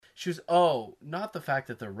She was, oh, not the fact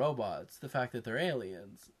that they're robots, the fact that they're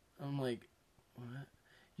aliens. I'm like, what?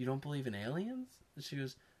 You don't believe in aliens? And she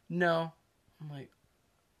goes, no. I'm like,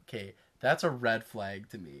 okay, that's a red flag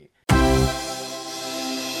to me.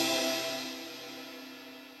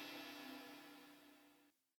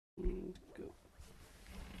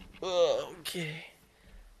 Okay.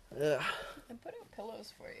 Ugh. I put out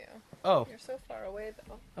pillows for you. Oh. You're so far away,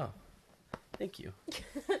 though. Oh. Thank you.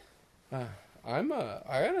 I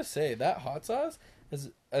gotta say, that hot sauce,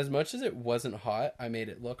 as much as it wasn't hot, I made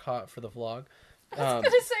it look hot for the vlog. I was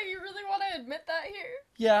gonna say, you really want to admit that here?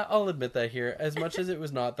 Yeah, I'll admit that here. As much as it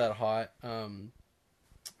was not that hot,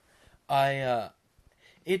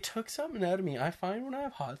 it took something out of me. I find when I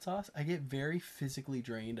have hot sauce, I get very physically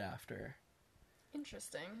drained after.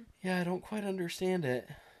 Interesting. Yeah, I don't quite understand it.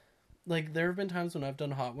 Like, there have been times when I've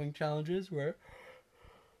done hot wing challenges where,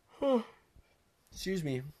 excuse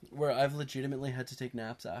me, where I've legitimately had to take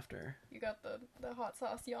naps after. You got the hot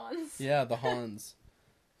sauce yawns. Yeah, the Hans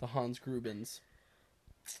Grubens.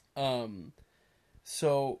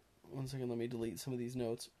 So, one second, let me delete some of these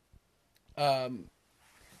notes. I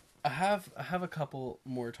have a couple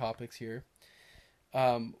more topics here.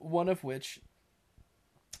 One of which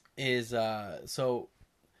is, so,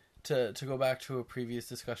 to go back to a previous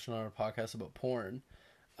discussion on our podcast about porn,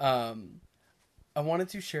 I wanted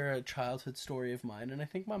to share a childhood story of mine, and I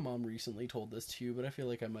think my mom recently told this to you, but I feel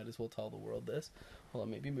like I might as well tell the world this. Hold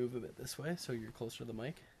on, maybe move a bit this way so you're closer to the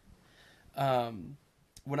mic.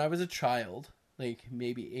 When I was a child, like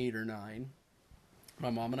maybe 8 or 9, my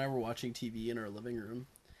mom and I were watching TV in our living room,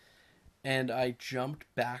 and I jumped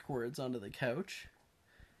backwards onto the couch,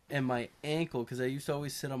 and my ankle, because I used to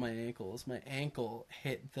always sit on my ankles, my ankle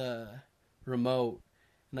hit the remote,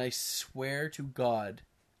 and I swear to God,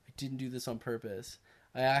 I didn't do this on purpose.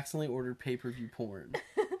 I accidentally ordered pay-per-view porn.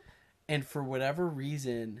 And for whatever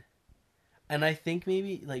reason, and I think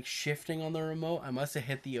maybe like shifting on the remote, I must have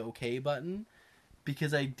hit the OK button,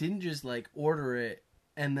 because I didn't just like order it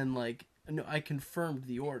and then like, no, I confirmed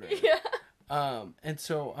the order. Yeah. And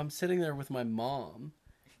so I'm sitting there with my mom,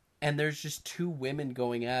 and there's just 2 women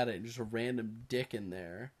going at it, and just a random dick in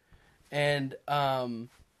there. And,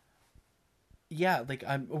 yeah, like,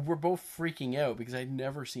 we're both freaking out, because I'd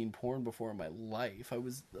never seen porn before in my life. I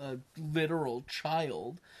was a literal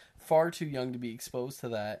child, far too young to be exposed to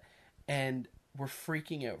that, and we're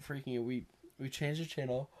freaking out. We changed the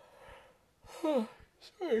channel.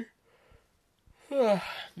 Sorry.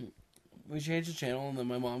 We changed the channel, and then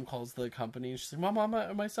my mom calls the company, and she's like,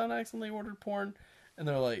 Mom, my son accidentally ordered porn. And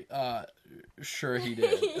they're like, sure he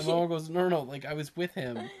did. And my mom goes, no, like, I was with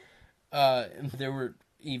him. And they were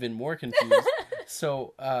even more confused.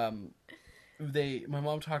 So, my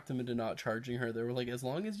mom talked them into not charging her. They were like, as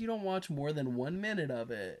long as you don't watch more than 1 minute of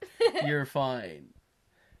it, you're fine.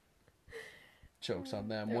 Joke's on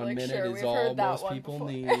them. They're 1 like, minute sure, is we've all heard that most one people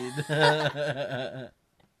before. need.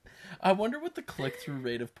 I wonder what the click-through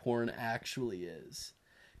rate of porn actually is.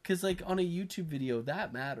 Because, like, on a YouTube video,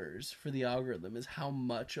 that matters for the algorithm, is how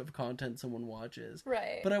much of content someone watches.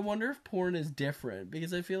 Right. But I wonder if porn is different,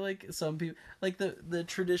 because I feel like some people, like the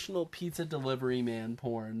traditional pizza delivery man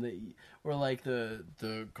porn, or like the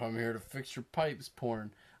come here to fix your pipes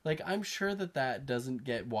porn, like, I'm sure that doesn't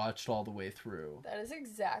get watched all the way through. That is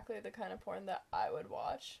exactly the kind of porn that I would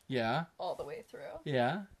watch. Yeah? All the way through.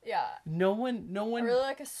 Yeah? Yeah. No one... I really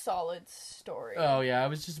like a solid story. Oh, yeah, I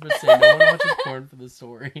was just about to say, no one watches porn for the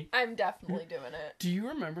story. I'm definitely doing it. Do you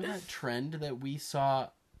remember that trend that we saw?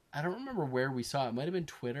 I don't remember where we saw it. It might have been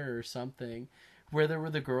Twitter or something, where there were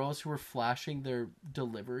the girls who were flashing their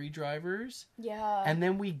delivery drivers. Yeah. And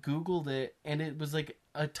then we Googled it, and it was like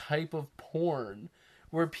a type of porn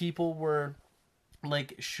where people were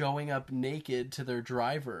like showing up naked to their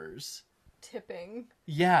drivers. Tipping.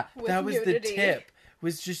 Yeah, With that was nudity. the tip.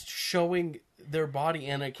 Was just showing their body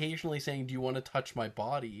and occasionally saying, "Do you want to touch my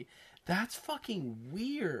body?" That's fucking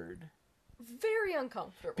weird. Very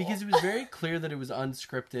uncomfortable. Because it was very clear that it was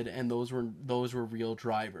unscripted, and those were real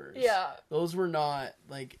drivers. Yeah. Those were not,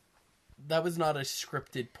 like, that was not a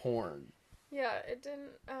scripted porn. Yeah,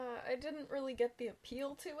 I didn't really get the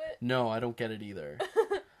appeal to it. No, I don't get it either.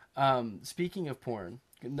 Speaking of porn,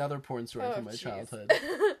 another porn story from my childhood.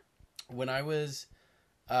 When I was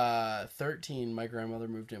 13, my grandmother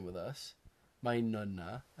moved in with us. My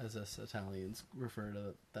nonna, as us Italians refer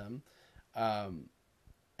to them.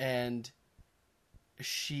 And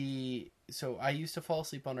so I used to fall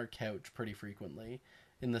asleep on her couch pretty frequently.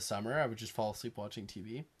 In the summer, I would just fall asleep watching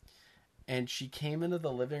TV. And she came into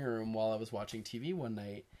the living room while I was watching TV one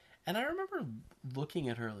night. And I remember looking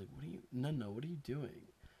at her like, what are you doing?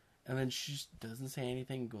 And then she just doesn't say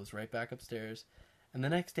anything, goes right back upstairs. And the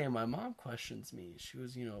next day, my mom questions me. She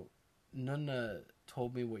goes, Nana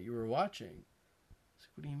told me what you were watching. I was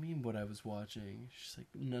like, what do you mean what I was watching? She's like,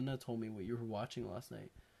 Nana told me what you were watching last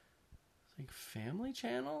night. I was like, Family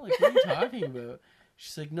Channel? Like, what are you talking about?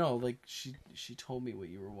 She's like, no, like, she told me what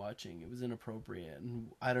you were watching. It was inappropriate. And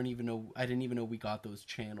I didn't even know we got those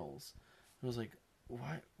channels. I was like,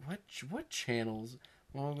 what channels?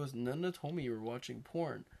 My mom goes, Nana told me you were watching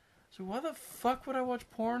porn. So why the fuck would I watch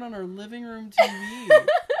porn on our living room TV?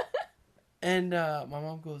 And my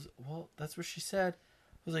mom goes, well, that's what she said.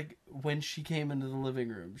 I was like, when she came into the living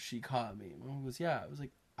room, she caught me. My mom goes, yeah. I was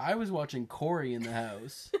like, I was watching Corey in the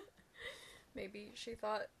house. Maybe she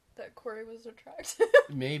thought that Corey was attractive.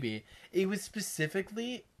 Maybe. It was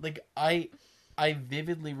specifically, like, I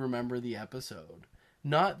vividly remember the episode.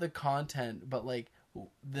 Not the content, but, like,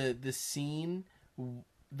 the scene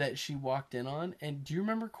that she walked in on. And do you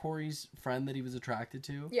remember Corey's friend that he was attracted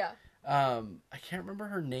to? Yeah. I can't remember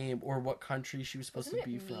her name or what country she was supposed to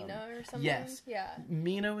be from. Mina or something? Yes. Yeah.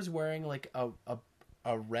 Mina was wearing like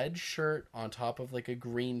a red shirt on top of like a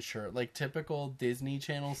green shirt, like typical Disney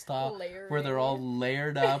Channel style, where they're all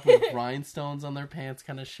layered up with rhinestones on their pants,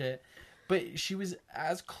 kind of shit. But she was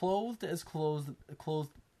as clothed as clothed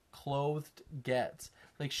gets.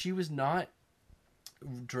 Like, she was not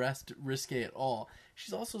dressed risque at all.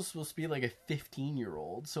 She's also supposed to be like a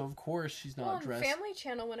 15-year-old, so of course she's not dressed. Family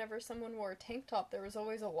Channel, whenever someone wore a tank top, there was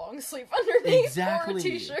always a long sleeve underneath, exactly, or a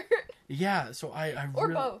t-shirt. Yeah, so I or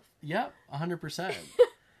really, both. Yep, 100%.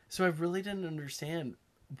 So I really didn't understand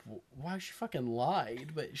why she fucking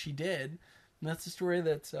lied, but she did. And that's the story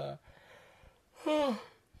that's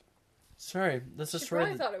sorry, that's the she story.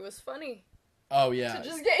 Probably thought it was funny. Oh, yeah. To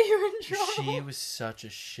just get you in trouble. She was such a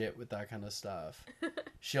shit with that kind of stuff.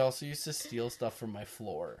 She also used to steal stuff from my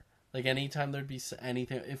floor. Like, anytime there'd be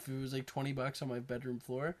anything, if it was like $20 on my bedroom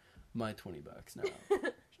floor, my $20 now.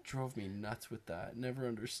 She drove me nuts with that. Never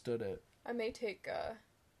understood it. I may take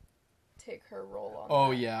her role on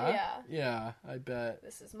Oh, that. yeah? Yeah. Yeah, I bet.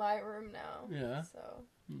 This is my room now. Yeah. So,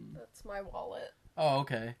 that's my wallet. Oh,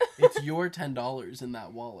 okay. It's your $10 in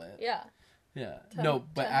that wallet. Yeah. Yeah. No,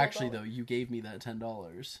 but actually, though, you gave me that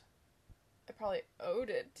 $10. I probably owed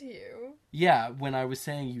it to you. Yeah, when I was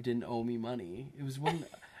saying you didn't owe me money. It was when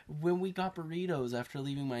we got burritos after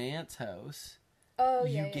leaving my aunt's house. Oh,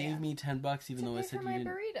 yeah, You gave me $10 even though I said you didn't.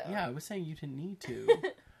 Burrito. Yeah, I was saying you didn't need to.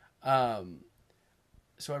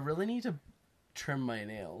 So I really need to trim my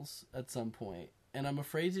nails at some point, and I'm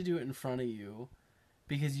afraid to do it in front of you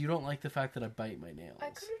because you don't like the fact that I bite my nails. I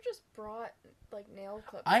could have just brought like nail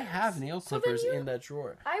clippers. I have nail clippers in that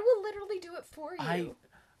drawer. I will literally do it for you.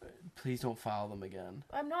 Please don't file them again.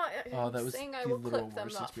 I'm not saying I will clip them,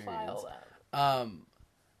 not file them.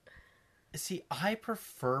 See, I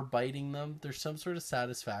prefer biting them. There's some sort of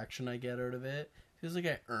satisfaction I get out of it. Feels like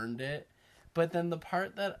I earned it. But then the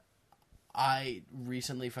part that I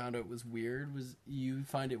recently found out was weird was you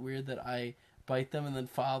find it weird that I bite them and then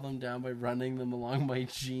file them down by running them along my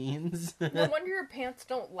jeans. No wonder your pants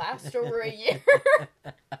don't last over a year.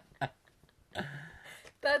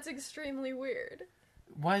 That's extremely weird.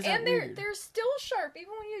 Why is that weird? And they're still sharp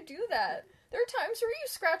even when you do that. There are times where you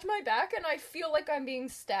scratch my back and I feel like I'm being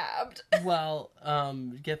stabbed. Well,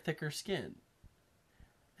 get thicker skin.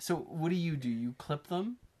 So what do? You clip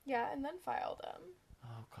them? Yeah, and then file them.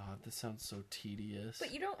 Oh god, this sounds so tedious.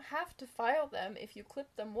 But you don't have to file them if you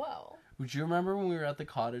clip them well. Would you remember when we were at the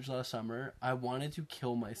cottage last summer? I wanted to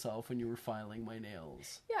kill myself when you were filing my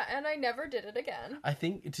nails. Yeah, and I never did it again. I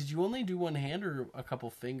think, did you only do one hand or a couple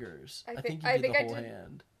fingers? I think you did the whole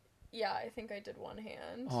hand. Yeah, I think I did one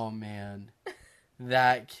hand. Oh man.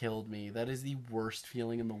 That killed me. That is the worst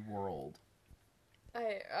feeling in the world.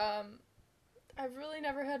 I've really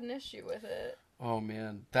never had an issue with it. Oh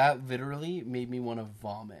man, that literally made me want to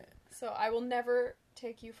vomit. So I will never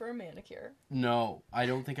take you for a manicure. No, I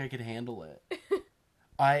don't think I could handle it.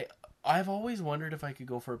 I've always wondered if I could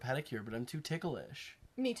go for a pedicure, but I'm too ticklish.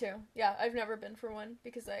 Me too. Yeah, I've never been for one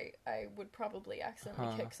because I would probably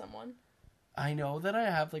accidentally kick someone. I know that I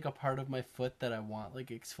have like a part of my foot that I want like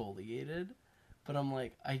exfoliated, but I'm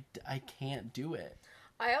like, I can't do it.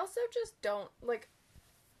 I also just don't like,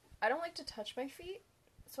 I don't like to touch my feet.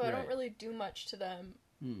 So I don't really do much to them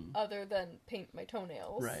other than paint my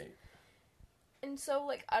toenails. Right. And so,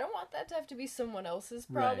 like, I don't want that to have to be someone else's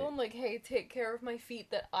problem. Right. Like, hey, take care of my feet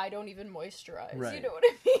that I don't even moisturize. Right. You know what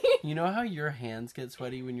I mean? You know how your hands get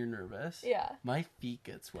sweaty when you're nervous? Yeah. My feet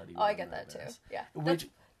get sweaty when I I'm get nervous. that too. Yeah.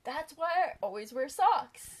 That's why I always wear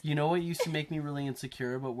socks. You know what used to make me really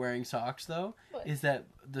insecure about wearing socks, though? What? Is that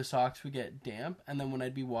the socks would get damp, and then when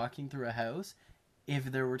I'd be walking through a house, if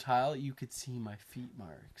there were tile, you could see my feet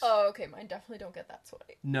marks. Oh, okay. Mine definitely don't get that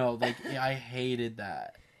sweaty. No, like, I hated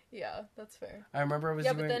that. Yeah, that's fair. I remember I was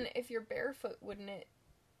but then if you're barefoot, wouldn't it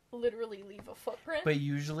literally leave a footprint? But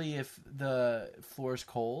usually if the floor's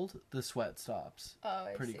cold, the sweat stops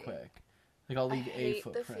pretty quick. Like, I'll leave a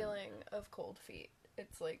footprint. I hate the feeling of cold feet.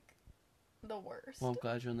 It's, like, the worst. Well, I'm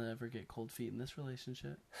glad you'll never get cold feet in this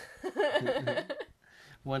relationship.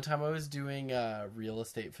 One time I was doing real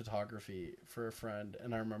estate photography for a friend,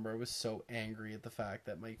 and I remember I was so angry at the fact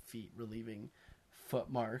that my feet were leaving foot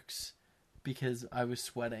marks because I was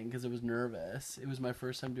sweating because I was nervous. It was my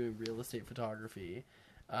first time doing real estate photography.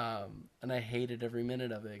 And I hated every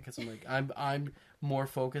minute of it because I'm like, I'm more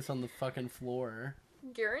focused on the fucking floor.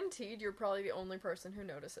 Guaranteed you're probably the only person who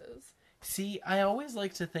notices. See, I always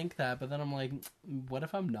like to think that, but then I'm like, what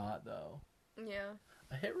if I'm not, though? Yeah.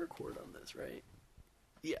 I hit record on this, right?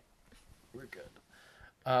 Yeah. We're good.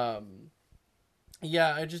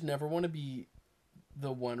 Yeah, I just never want to be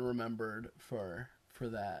the one remembered for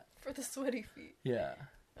that. For the sweaty feet. Yeah.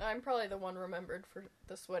 I'm probably the one remembered for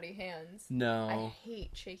the sweaty hands. No. I hate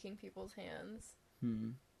shaking people's hands.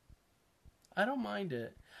 I don't mind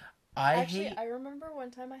it. I remember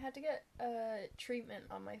one time I had to get treatment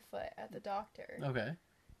on my foot at the doctor. Okay.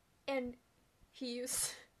 And he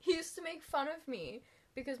used to make fun of me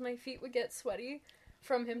because my feet would get sweaty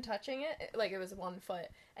from him touching it. Like, it was one foot.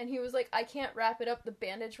 And he was like, I can't wrap it up. The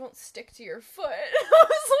bandage won't stick to your foot. I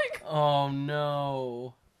was like... Oh,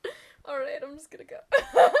 no. Alright, I'm just gonna go.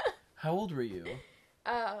 How old were you?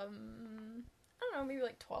 I don't know, maybe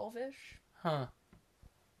like 12-ish. Huh.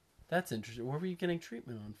 That's interesting. What were you getting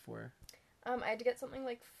treatment on for? I had to get something,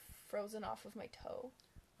 like, frozen off of my toe.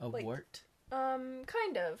 A wart?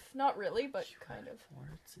 Kind of. Not really, but you kind of.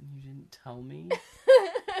 Warts and you didn't tell me?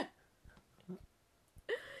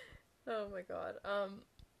 Oh my god.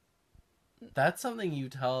 That's something you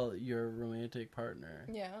tell your romantic partner.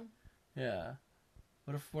 Yeah. Yeah.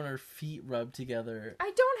 What if when our feet rub together...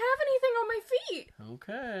 I don't have anything on my feet!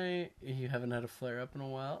 Okay. You haven't had a flare-up in a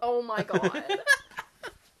while? Oh my god.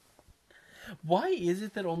 Why is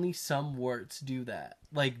it that only some warts do that?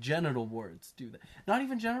 Like, genital warts do that. Not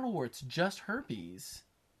even genital warts, just herpes.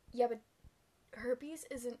 Yeah, but herpes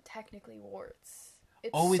isn't technically warts.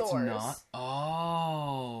 It's sores. It's not?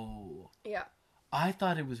 Oh. Yeah. I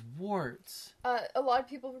thought it was warts. A lot of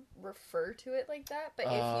people refer to it like that, but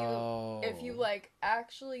if you like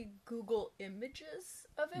actually Google images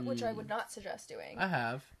of it, which I would not suggest doing. I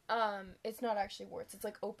have. It's not actually warts. It's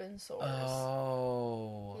like open sores.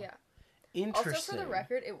 Oh. Yeah. Interesting. Also, for the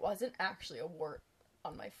record, it wasn't actually a wart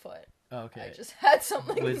on my foot. Okay. I just had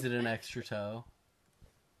something. Was it an extra toe?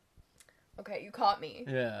 Okay, you caught me.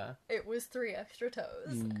 Yeah. It was 3 extra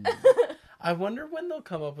toes. I wonder when they'll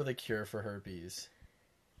come up with a cure for herpes.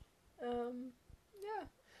 Yeah.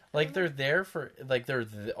 Like, they're there for, like, they're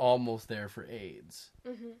almost there for AIDS.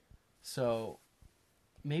 Mm-hmm. So,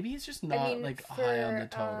 maybe it's just not, high on the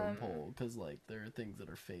totem pole, because, like, there are things that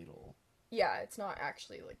are fatal. Yeah, it's not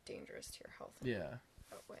actually, like, dangerous to your health. Yeah.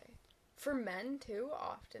 That way. For men, too,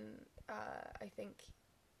 often, I think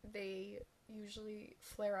they usually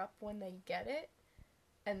flare up when they get it,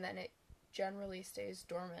 and then it generally stays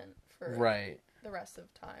dormant for the rest of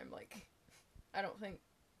the time. Like, I don't think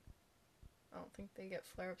they get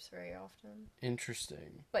flare-ups very often.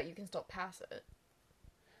 Interesting. But you can still pass it.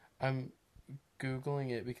 I'm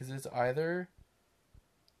Googling it because it's either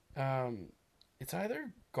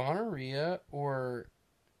gonorrhea or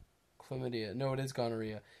chlamydia. No, it is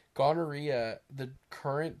gonorrhea. Gonorrhea, the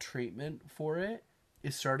current treatment for it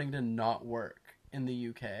is starting to not work in the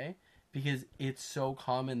UK because it's so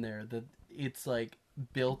common there that it's like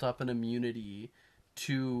built up an immunity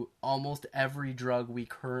to almost every drug we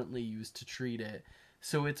currently use to treat it.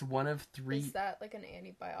 So it's one of 3... Is that like an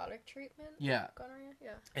antibiotic treatment? Yeah. Gonorrhea?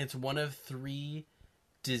 Yeah. It's one of 3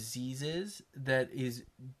 diseases that is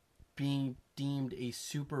being deemed a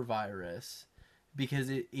super virus because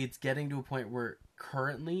it's getting to a point where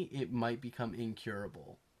currently it might become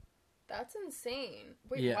incurable. That's insane.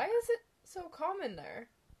 Wait, yeah. Why is it so common there?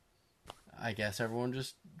 I guess everyone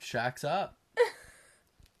just shacks up.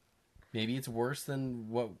 Maybe it's worse than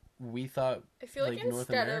what we thought. I feel like North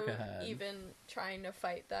instead America of had. even trying to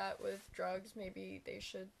fight that with drugs, maybe they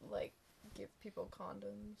should like give people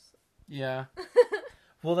condoms. Yeah.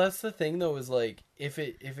 Well, that's the thing though, is like if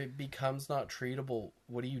it becomes not treatable,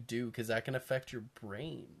 what do you do? Because that can affect your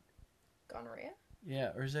brain. Gonorrhea?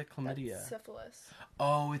 Yeah, or is that chlamydia? That's syphilis.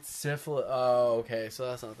 Oh, it's syphilis. Oh, okay, so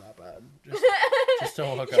that's not that bad. Just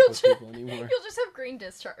don't hook up You'll with ju- people anymore. You'll just have green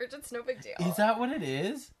discharge. It's no big deal. Is that what it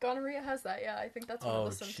is? Gonorrhea has that, yeah. I think that's one Oh,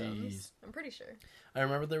 of the symptoms. jeez. I'm pretty sure. I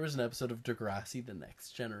remember there was an episode of Degrassi, The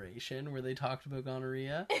Next Generation, where they talked about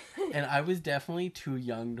gonorrhea. And I was definitely too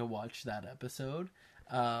young to watch that episode.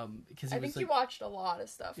 Because I think you watched a lot of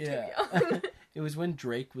stuff too young. It was when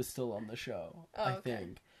Drake was still on the show, I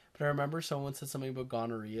think. But I remember someone said something about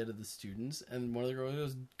gonorrhea to the students, and one of the girls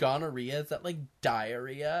goes, "Gonorrhea? Is that like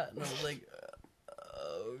diarrhea?" And I was like,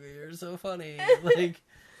 "Oh, you're so funny." Like,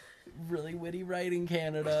 really witty writing,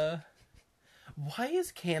 Canada. Why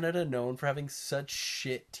is Canada known for having such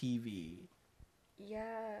shit TV?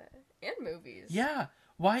 Yeah, and movies. Yeah,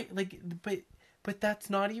 why? Like, but that's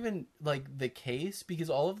not even like the case,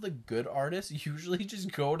 because all of the good artists usually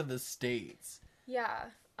just go to the States. Yeah.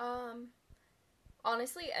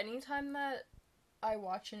 Honestly, anytime that I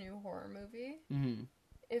watch a new horror movie,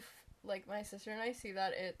 if like my sister and I see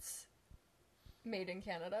that it's made in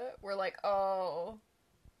Canada, we're like, oh,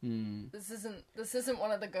 this isn't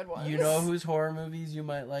one of the good ones. You know whose horror movies you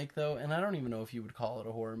might like though, and I don't even know if you would call it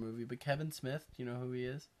a horror movie, but Kevin Smith. Do you know who he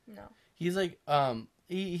is? No. He's like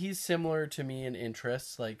he's similar to me in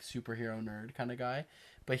interests, like superhero nerd kind of guy,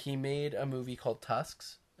 but he made a movie called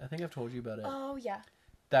Tusks. I think I've told you about it. Oh yeah.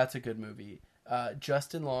 That's a good movie.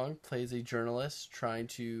 Justin Long plays a journalist trying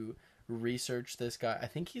to research this guy. I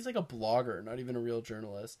think he's like a blogger, not even a real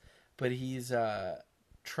journalist, but he's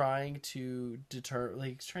trying to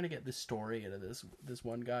he's trying to get this story out of this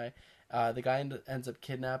one guy. The guy ends up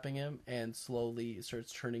kidnapping him and slowly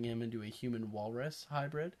starts turning him into a human walrus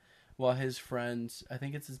hybrid, while his friends, I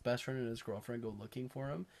think it's his best friend and his girlfriend, go looking for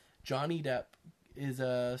him. Johnny Depp is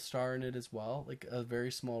a star in it as well, like a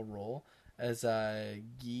very small role as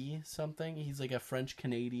Guy something. He's like a French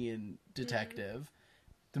Canadian detective.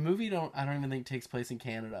 The movie I don't even think takes place in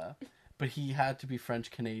Canada, but he had to be French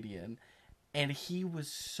Canadian, and he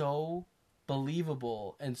was so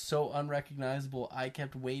believable and so unrecognizable. I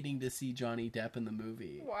kept waiting to see Johnny Depp in the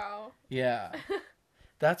movie. Wow. Yeah.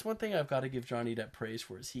 That's one thing I've got to give Johnny Depp praise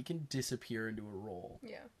for, is he can disappear into a role.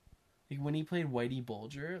 Yeah. Like when he played Whitey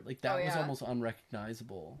Bulger, like that was almost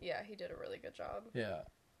unrecognizable. Yeah, he did a really good job. Yeah.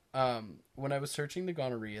 When I was searching the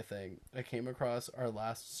gonorrhea thing, I came across our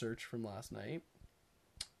last search from last night.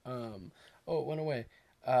 Oh, it went away.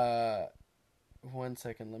 1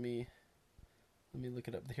 second. Let me look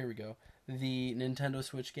it up. Here we go. The Nintendo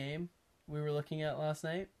Switch game we were looking at last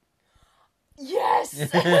night.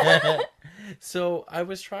 Yes! So I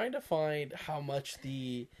was trying to find how much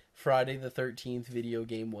the Friday the 13th video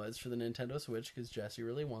game was for the Nintendo Switch, because Jesse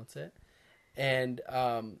really wants it. And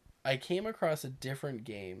I came across a different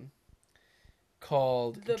game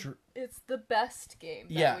called... It's the best game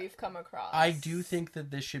that we've come across. I do think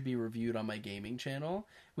that this should be reviewed on my gaming channel,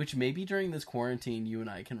 which maybe during this quarantine you and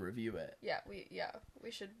I can review it. Yeah,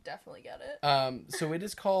 we should definitely get it. So it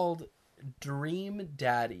is called Dream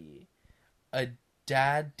Daddy, a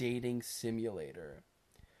dad dating simulator.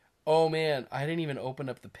 Oh man, I didn't even open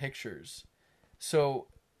up the pictures. So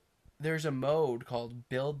there's a mode called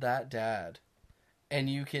Build That Dad, and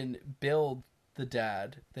you can build the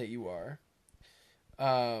dad that you are.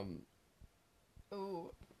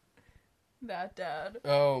 Ooh, that dad.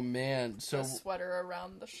 Oh man, so the sweater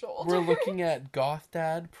around the shoulder. We're looking at goth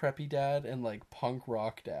dad, preppy dad, and like punk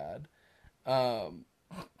rock dad. Oh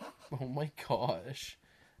my gosh.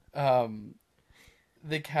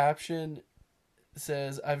 The caption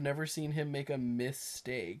says, "I've never seen him make a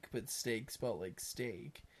mistake," but steak spelled like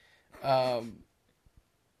steak. I'm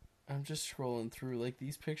just scrolling through like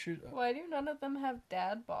these pictures. Why do none of them have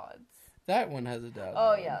dad bods? That one has a dad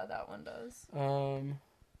bod. Oh yeah, that one does.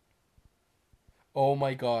 Oh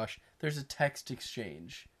my gosh, there's a text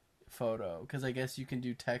exchange photo, because I guess you can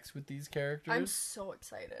do text with these characters. I'm so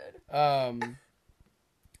excited.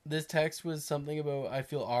 This text was something about, "I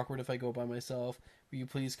feel awkward if I go by myself. Will you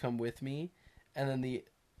please come with me?" And then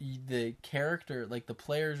the character, like the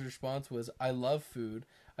player's response was, "I love food.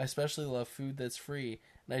 I especially love food that's free.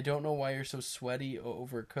 And I don't know why you're so sweaty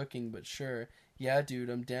over cooking, but sure. Yeah, dude,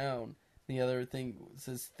 I'm down." The other thing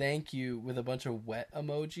says, "Thank you," with a bunch of wet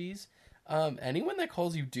emojis. Anyone that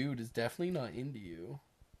calls you dude is definitely not into you.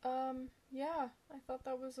 Yeah, I thought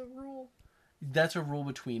that was a rule. That's a rule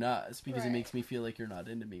between us, because Right. It makes me feel like you're not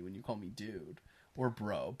into me when you call me dude. Or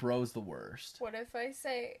bro. Bro's the worst. What if I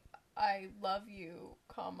say, "I love you,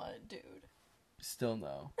 comma, dude"? Still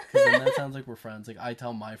no. Because then that sounds like we're friends. Like, I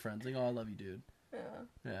tell my friends, like, "Oh, I love you, dude."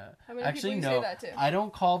 Yeah. How many Actually, people no. you say that to? I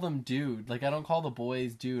don't call them dude. Like, I don't call the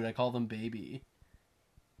boys dude. I call them baby.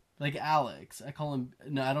 Like Alex. I call him...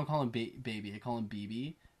 No, I don't call him baby. I call him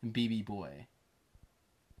BB. And BB boy.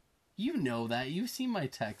 You know that. You've seen my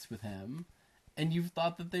text with him. and you've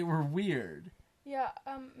thought that they were weird. Yeah,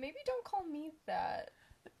 maybe don't call me that.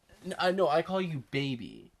 I know, I call you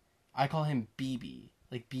baby. I call him BB,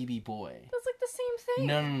 like BB boy. That's like the same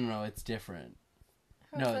thing. No, it's different.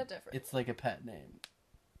 How is that different? It's like a pet name.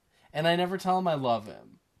 And I never tell him I love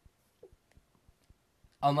him.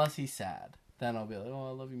 Unless he's sad. Then I'll be like, oh,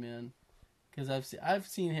 I love you, man. Because I've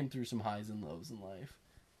seen him through some highs and lows in life.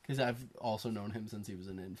 Because I've also known him since he was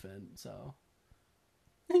an infant, so.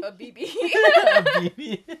 A BB. A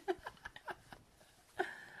BB.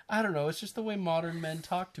 I don't know, it's just the way modern men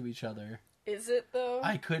talk to each other. Is it, though?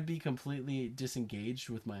 I could be completely disengaged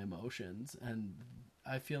with my emotions, and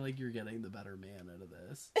I feel like you're getting the better man out of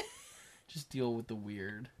this. Just deal with the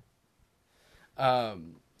weird.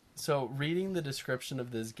 So, reading the description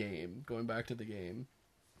of this game, going back to the game,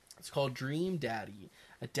 it's called Dream Daddy.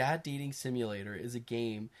 A dad dating simulator is a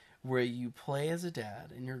game where you play as a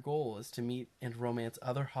dad, and your goal is to meet and romance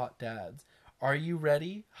other hot dads. Are you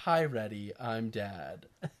ready? Hi, ready. I'm dad.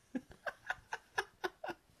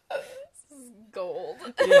 Gold.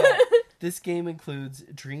 Yeah. This game includes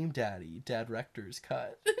Dream Daddy, Dad Rector's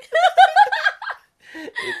Cut.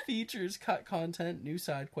 It features cut content, new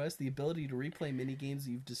side quests, the ability to replay minigames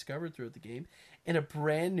you've discovered throughout the game, and a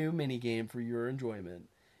brand new minigame for your enjoyment.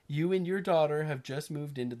 You and your daughter have just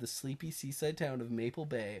moved into the sleepy seaside town of Maple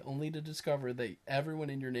Bay, only to discover that everyone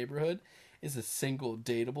in your neighborhood is a single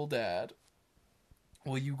dateable dad.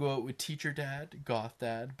 Will you go out with teacher dad, goth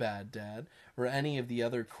dad, bad dad, or any of the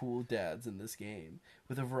other cool dads in this game?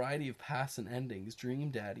 With a variety of paths and endings, Dream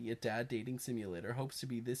Daddy, a dad dating simulator, hopes to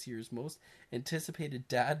be this year's most anticipated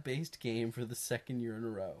dad-based game for the second year in a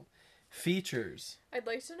row. Features. I'd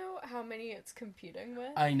like to know how many it's competing with.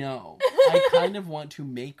 I know. I kind of want to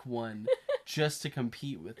make one just to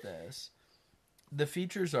compete with this. The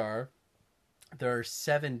features are, there are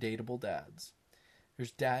 7 dateable dads.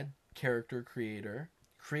 There's dad character creator,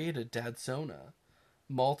 create a dadsona,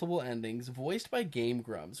 multiple endings, voiced by Game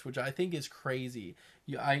Grumps, which I think is crazy.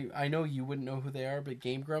 I know you wouldn't know who they are, but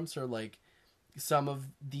Game Grumps are like some of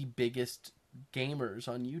the biggest gamers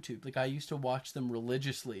on YouTube. Like, I used to watch them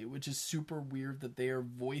religiously, which is super weird that they are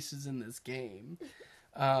voices in this game.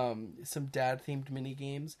 Some dad themed mini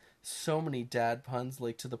games, so many dad puns,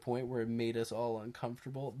 like to the point where it made us all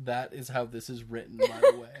uncomfortable. That is how this is written, by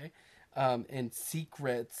the way. And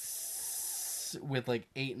secrets with like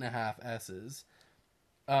 8.5 S's.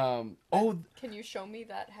 Can you show me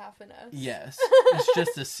that half an S? Yes, it's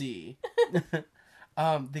just a C.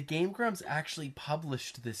 The Game Grumps actually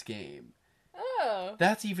published this game. Oh,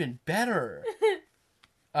 that's even better.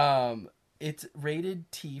 It's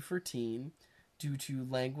rated T for teen due to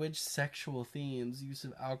language, sexual themes, use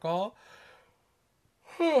of alcohol,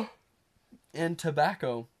 and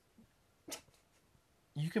tobacco.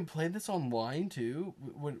 You can play this online too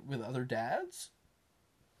with other dads?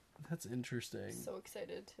 That's interesting. So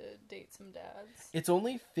excited to date some dads. It's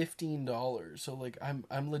only $15, so like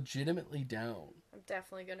I'm legitimately down. I'm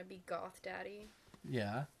definitely gonna be goth daddy.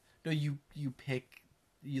 Yeah. No, you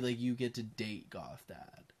get to date goth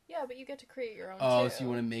dad. Yeah, but you get to create your own Oh, too. so you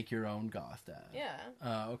want to make your own goth dad. Yeah.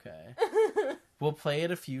 Oh, okay. We'll play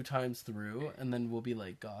it a few times through, and then we'll be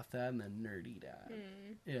like goth dad and then nerdy dad.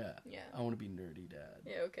 Yeah. Yeah. I want to be nerdy dad.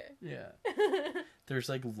 Yeah, okay. Yeah. There's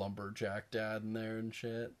like lumberjack dad in there and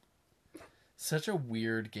shit. Such a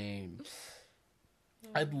weird game.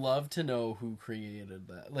 I'd love to know who created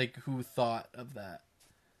that. Like, who thought of that.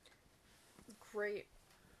 Great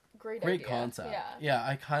idea. Concept. Yeah,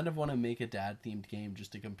 I kind of want to make a dad-themed game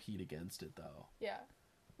just to compete against it, though. Yeah.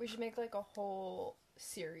 We should make, like, a whole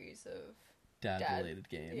series of dad-related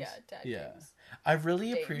games. Yeah, dad games. I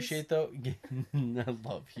really appreciate, though... I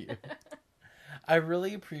love you. I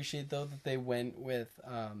really appreciate, though, that they went with,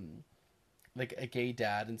 like, a gay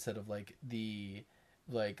dad instead of, like, the,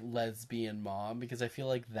 like, lesbian mom, because I feel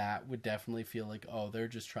like that would definitely feel like, oh, they're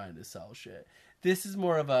just trying to sell shit. This is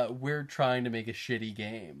more of a, we're trying to make a shitty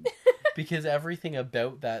game. Because everything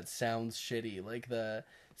about that sounds shitty. Like the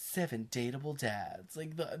 7 dateable dads.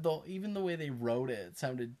 Like the even the way they wrote it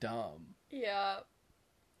sounded dumb. Yeah.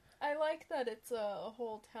 I like that it's a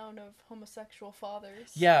whole town of homosexual fathers.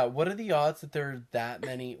 Yeah, what are the odds that there are that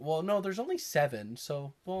many? Well, no, there's only 7,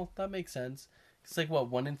 so, well, that makes sense. It's like, what,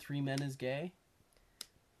 1 in 3 men is gay?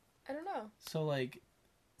 I don't know. So, like,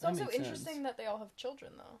 it's also interesting that they all have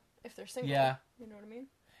children, though. If they're single. Yeah. You know what I mean?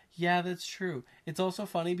 Yeah, that's true. It's also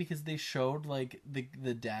funny because they showed, like,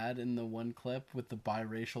 the dad in the one clip with the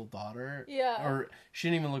biracial daughter. Yeah. Or, she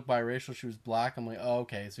didn't even look biracial, she was black. I'm like, oh,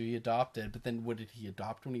 okay, so he adopted. But then what did he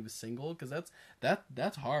adopt when he was single? Because that's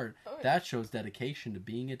hard. Oh, yeah. That shows dedication to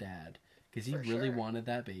being a dad. Because he really wanted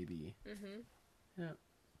that baby. Mm-hmm. Yeah.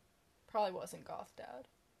 Probably wasn't goth dad.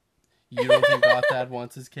 You don't think goth dad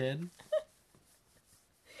wants his kid?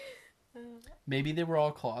 Maybe they were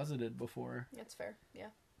all closeted before. That's fair, yeah.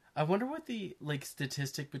 I wonder what the, like,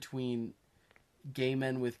 statistic between gay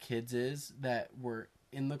men with kids is that were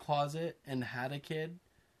in the closet and had a kid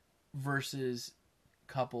versus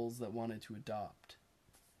couples that wanted to adopt.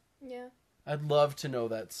 Yeah. I'd love to know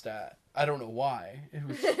that stat. I don't know why. It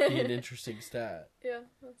would be an interesting stat. Yeah,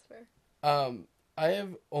 that's fair. I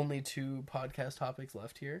have only 2 podcast topics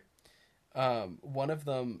left here. One of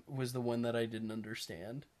them was the one that I didn't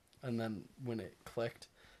understand. And then when it clicked,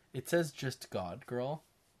 it says just God, girl.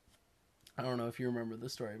 I don't know if you remember the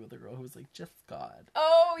story about the girl who was like, just God.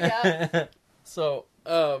 Oh, yeah. So,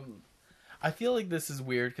 I feel like this is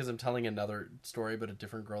weird because I'm telling another story about a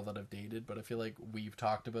different girl that I've dated, but I feel like we've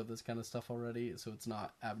talked about this kind of stuff already, so it's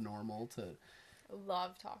not abnormal to... I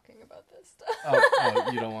love talking about this stuff.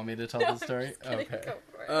 Oh, you don't want me to tell the story? I'm just kidding. Okay. Go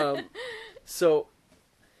for it. So,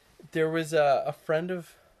 there was a friend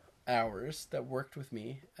of ours that worked with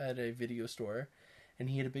me at a video store, and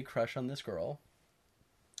he had a big crush on this girl.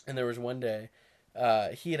 And there was one day,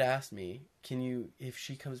 he had asked me, if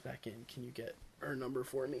she comes back in, can you get her number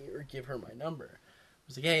for me or give her my number? I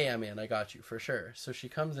was like, yeah, man, I got you for sure. So she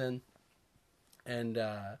comes in, and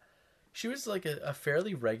she was like a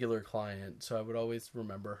fairly regular client, so I would always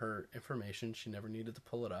remember her information. She never needed to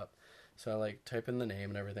pull it up. So I like type in the name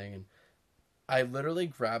and everything, and I literally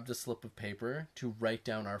grabbed a slip of paper to write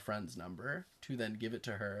down our friend's number to then give it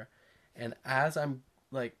to her. And as I'm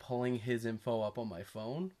like pulling his info up on my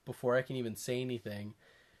phone, before I can even say anything,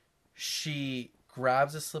 she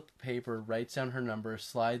grabs a slip of paper, writes down her number,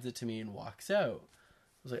 slides it to me, and walks out.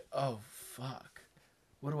 I was like, oh, fuck.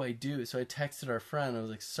 What do I do? So I texted our friend. I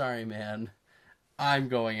was like, sorry, man. I'm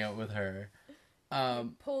going out with her.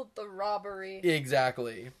 Pulled the robbery.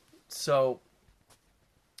 Exactly. So,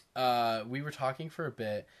 we were talking for a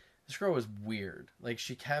bit. This girl was weird. Like,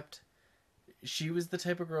 she was the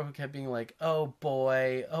type of girl who kept being like, oh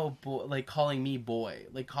boy, like calling me boy.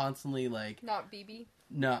 Like, constantly, like... Not BB?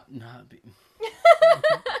 Not BB.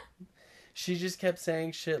 She just kept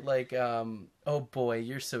saying shit like, oh boy,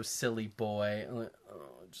 you're so silly, boy. I'm like,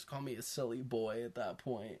 oh, just call me a silly boy at that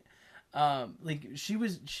point. Like, she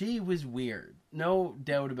was weird. No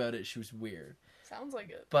doubt about it, she was weird. Sounds like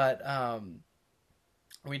it. But,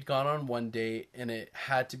 we'd gone on one date, and it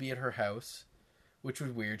had to be at her house, which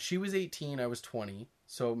was weird. She was 18, I was 20,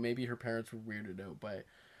 so maybe her parents were weirded out by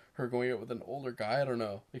her going out with an older guy. I don't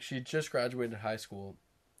know. Like, she had just graduated high school,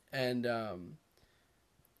 and,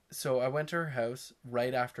 so I went to her house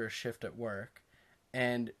right after a shift at work,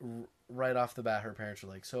 and right off the bat, her parents were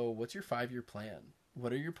like, so what's your 5-year plan?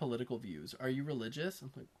 What are your political views? Are you religious?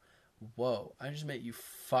 I'm like, whoa, I just met you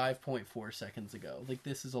 5.4 seconds ago. Like,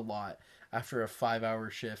 this is a lot. After a 5-hour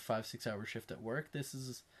shift, 5-6 hour shift at work, this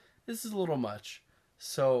is a little much.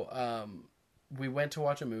 So, we went to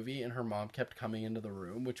watch a movie, and her mom kept coming into the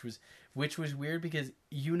room, which was weird because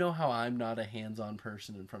you know how I'm not a hands-on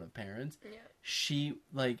person in front of parents. Yeah. She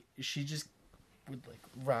just would like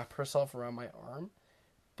wrap herself around my arm,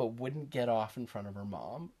 but wouldn't get off in front of her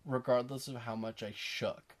mom, regardless of how much I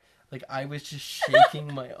shook. Like, I was just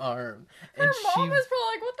shaking my arm. And her mom was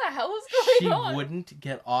probably like, what the hell is going on? She wouldn't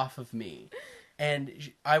get off of me.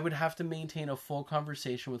 And I would have to maintain a full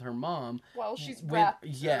conversation with her mom. While she's wrapped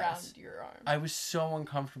around your arm. I was so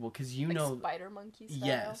uncomfortable because like spider monkey style?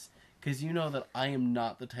 Yes. Because you know that I am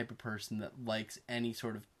not the type of person that likes any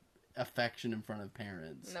sort of affection in front of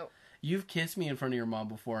parents. Nope. You've kissed me in front of your mom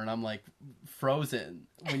before, and I'm like frozen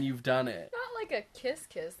when you've done it. Not like a kiss,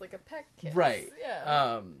 like a peck kiss. Right.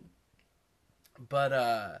 Yeah.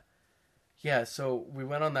 Yeah, so we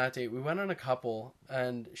went on that date. We went on a couple,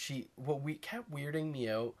 and what we kept weirding me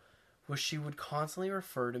out was she would constantly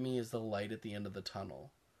refer to me as the light at the end of the tunnel.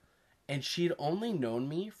 And she'd only known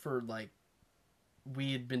me for, like,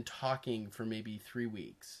 we had been talking for maybe 3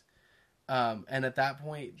 weeks. And at that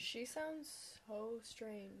point... She sounds so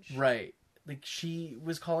strange. Right. Like, she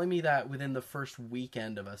was calling me that within the first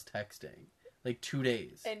weekend of us texting. Like, 2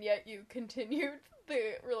 days. And yet you continued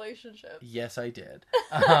the relationship. Yes, I did.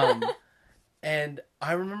 And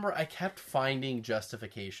I remember I kept finding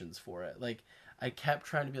justifications for it. Like, I kept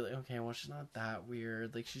trying to be like, okay, well, she's not that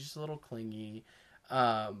weird. Like, she's just a little clingy.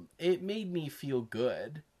 It made me feel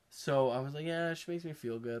good. So I was like, yeah, she makes me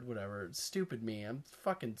feel good, whatever. Stupid me. I'm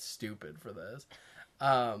fucking stupid for this.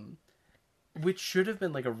 Which should have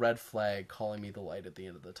been like a red flag calling me the light at the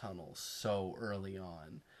end of the tunnel so early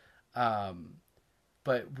on.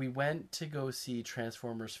 But we went to go see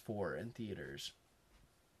Transformers 4 in theaters.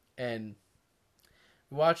 And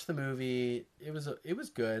we watched the movie. It was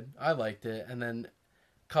good. I liked it. And then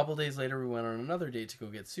couple days later, we went on another date to go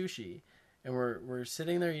get sushi. And we're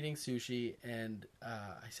sitting there eating sushi, and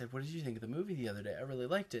I said, what did you think of the movie the other day? I really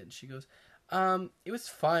liked it. And she goes, it was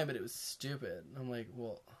fine, but it was stupid. And I'm like,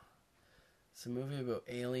 well, it's a movie about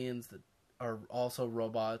aliens that are also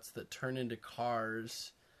robots that turn into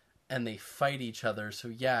cars, and they fight each other. So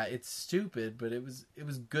yeah, it's stupid, but it was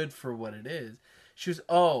good for what it is. She was,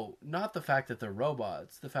 oh, not the fact that they're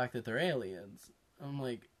robots, the fact that they're aliens. I'm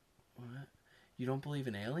like, what? You don't believe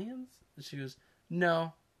in aliens? And she goes,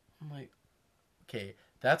 no. I'm like, okay,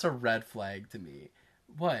 that's a red flag to me.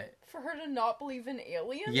 What? For her to not believe in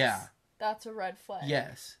aliens? Yeah. That's a red flag.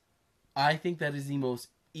 Yes. I think that is the most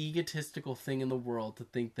egotistical thing in the world, to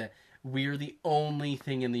think that we're the only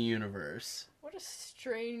thing in the universe. What a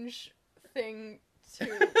strange thing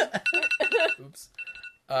to... Oops.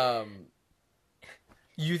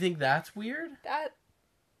 You think that's weird?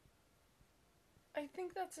 I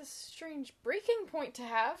think that's a strange breaking point to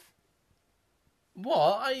have.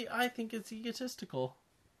 Well, I think it's egotistical.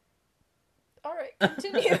 Alright,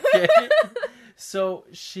 continue. Okay. So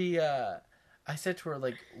I said to her,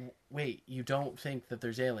 like, wait, you don't think that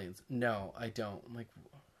there's aliens? No, I don't. I'm like,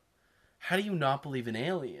 how do you not believe in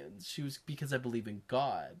aliens? She was, because I believe in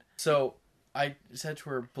God. So I said to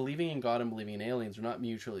her, believing in God and believing in aliens are not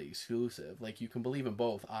mutually exclusive. Like, you can believe in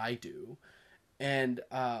both. I do. And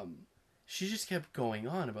she just kept going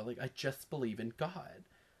on about, like, I just believe in God.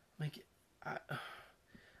 Like,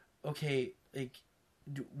 okay, like,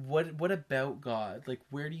 what about God? Like,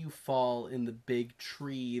 where do you fall in the big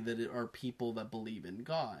tree that are people that believe in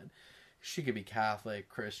God? She could be Catholic,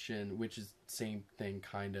 Christian, which is same thing,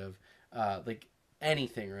 kind of. Like,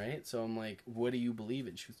 anything, right? So I'm like, what do you believe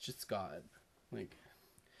in? She was, just God. Like,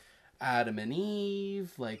 Adam and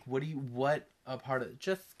Eve, like, what a part of,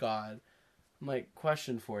 just God. I'm like,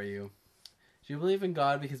 question for you. Do you believe in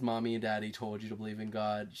God because mommy and daddy told you to believe in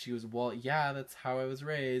God? She goes, well, yeah, that's how I was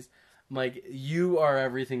raised. I'm like, you are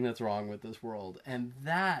everything that's wrong with this world. And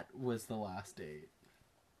that was the last date.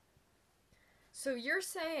 So you're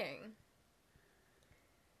saying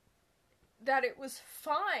that it was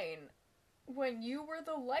fine when you were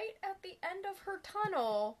the light at the end of her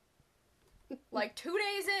tunnel, like 2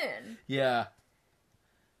 days in. Yeah.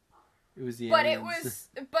 It was the but aliens.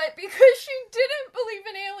 But because she didn't believe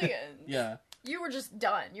in aliens. Yeah. You were just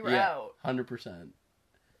done. You were out. 100%.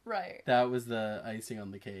 Right. That was the icing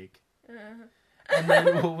on the cake. Uh-huh. And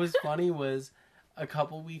then what was funny was a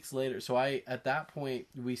couple weeks later, so at that point,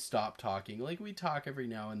 we stopped talking. Like, we talk every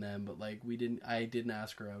now and then, but like, I didn't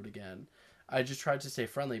ask her out again. I just tried to stay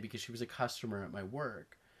friendly because she was a customer at my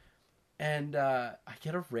work. And I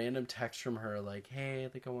get a random text from her like, hey,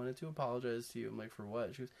 like, I wanted to apologize to you. I'm like, for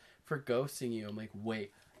what? She was, for ghosting you. I'm like,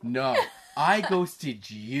 wait, no, I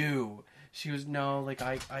ghosted you. She was, no, like,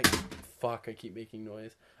 I fuck, I keep making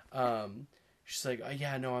noise. She's like,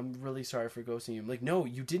 yeah, no, I'm really sorry for ghosting you. I'm like, no,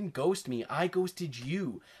 you didn't ghost me. I ghosted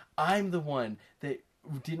you. I'm the one that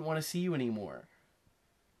didn't want to see you anymore.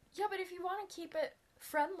 Yeah, but if you want to keep it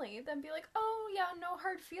friendly, then be like, oh, yeah, no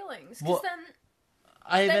hard feelings. Because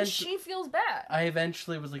then she feels bad. I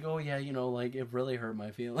eventually was like, oh, yeah, you know, like, it really hurt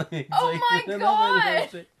my feelings. Oh, like, my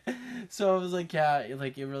God! So I was like, yeah,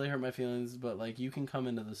 like, it really hurt my feelings, but, like, you can come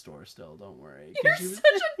into the store still, don't worry. You're such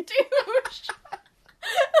a douche!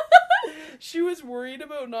 She was worried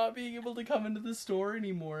about not being able to come into the store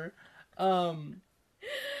anymore. What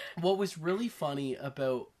was really funny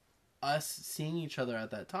about us seeing each other at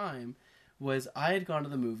that time was I had gone to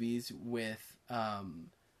the movies with,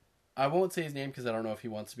 I won't say his name because I don't know if he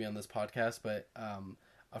wants to be on this podcast, but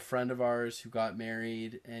a friend of ours who got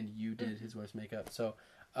married, and you did his wife's makeup. So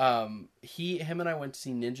him and I went to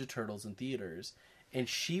see Ninja Turtles in theaters, and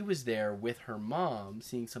she was there with her mom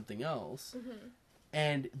seeing something else. Mm-hmm.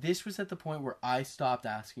 And this was at the point where I stopped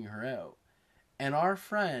asking her out. And our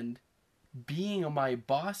friend, being my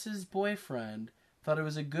boss's boyfriend, thought it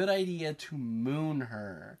was a good idea to moon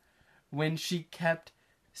her when she kept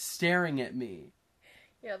staring at me.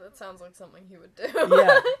 Yeah, that sounds like something he would do.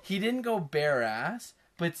 Yeah, he didn't go bare ass,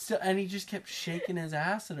 but still, and he just kept shaking his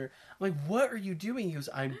ass at her. I'm like, what are you doing? He goes,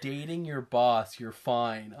 I'm dating your boss, you're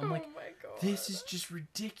fine. I'm like, my God. This is just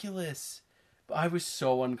ridiculous. I was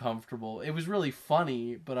so uncomfortable. It was really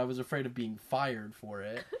funny, but I was afraid of being fired for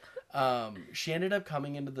it. She ended up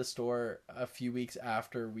coming into the store a few weeks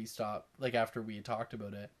after we stopped, like after we had talked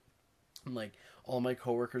about it. And like, all my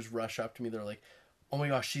coworkers rush up to me. They're like, oh my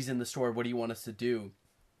gosh, she's in the store. What do you want us to do?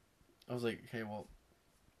 I was like, okay, well,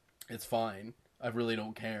 it's fine. I really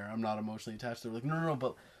don't care. I'm not emotionally attached. They're like, no,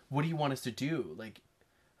 but what do you want us to do? Like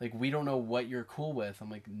we don't know what you're cool with. I'm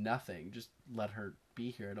like, nothing. Just let her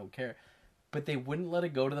be here. I don't care. but they wouldn't let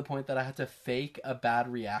it go to the point that I had to fake a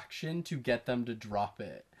bad reaction to get them to drop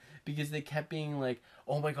it. Because they kept being like,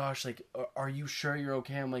 oh my gosh, like, are you sure you're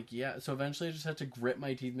okay? I'm like, yeah. So eventually I just had to grit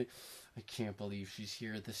my teeth and be, I can't believe she's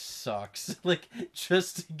here. This sucks. Like,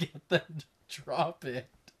 just to get them to drop it.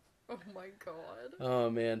 Oh my god. Oh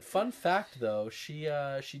man. Fun fact though, she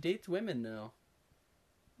dates women now.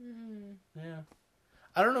 Yeah.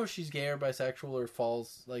 I don't know if she's gay or bisexual or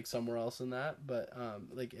falls like somewhere else in that, but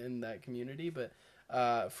like in that community, but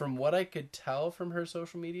from what I could tell from her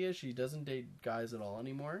social media, she doesn't date guys at all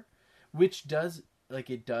anymore, which does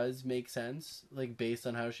make sense, like based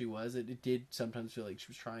on how she was. It did sometimes feel like she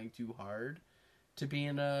was trying too hard to be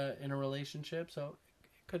in a relationship, so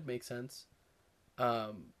it could make sense.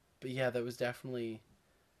 But yeah, that was definitely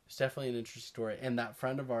an interesting story. And that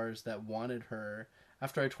friend of ours that wanted her,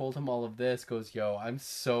 after I told him all of this, goes, yo, I'm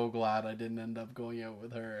so glad I didn't end up going out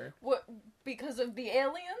with her. What, because of the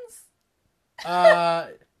aliens? Yeah,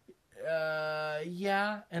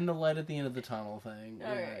 and the light at the end of the tunnel thing.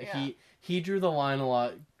 Okay, yeah. He drew the line a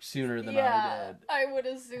lot sooner than I did. I would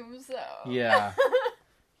assume so. Yeah.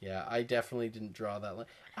 Yeah, I definitely didn't draw that line.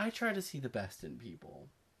 I try to see the best in people.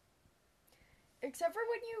 Except for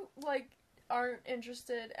when you, like, aren't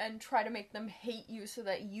interested and try to make them hate you so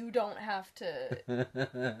that you don't have to...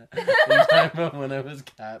 You're talking about when I was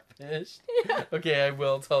catfished? Yeah. Okay, I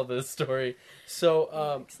will tell this story.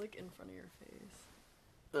 So, It's like in front of your face.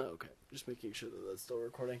 Oh, okay. Just making sure that that's still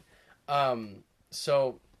recording.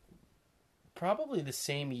 So, probably the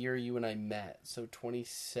same year you and I met, so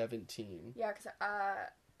 2017. Yeah, because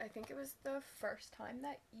I think it was the first time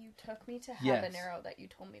that you took me to Habanero that you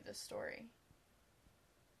told me this story.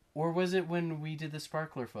 Or was it when we did the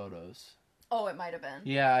sparkler photos? Oh, it might have been.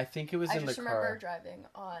 Yeah, I think it was in the car. I just remember driving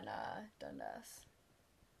on Dundas.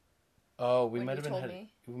 Oh, we might have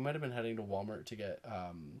been heading to Walmart to get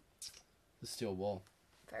the steel wool.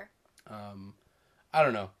 Fair. I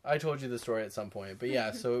don't know. I told you the story at some point, but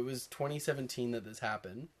yeah. So it was 2017 that this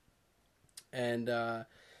happened, and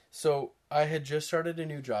so I had just started a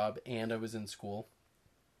new job and I was in school,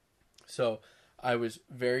 so I was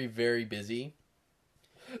very, very busy.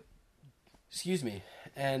 Excuse me.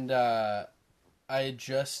 And I had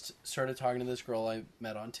just started talking to this girl I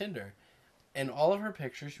met on Tinder. And all of her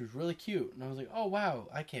pictures, she was really cute. And I was like, oh, wow,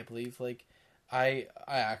 I can't believe, like, I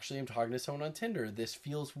actually am talking to someone on Tinder. This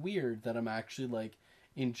feels weird that I'm actually, like,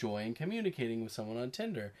 enjoying communicating with someone on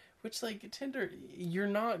Tinder. Which, like, Tinder, you're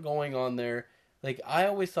not going on there. Like, I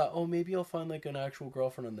always thought, oh, maybe I'll find, like, an actual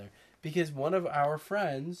girlfriend on there. Because one of our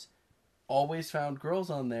friends always found girls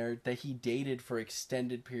on there that he dated for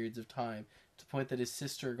extended periods of time. To the point that his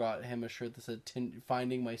sister got him a shirt that said,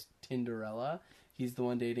 finding my Tinderella. He's the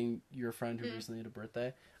one dating your friend who recently had a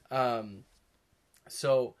birthday.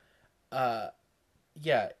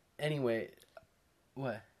 Yeah, anyway.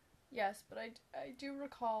 What? Yes, but I do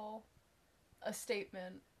recall a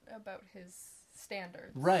statement about his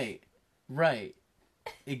standards. Right.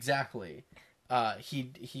 Exactly.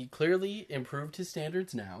 He clearly improved his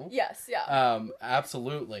standards now. Yes, yeah.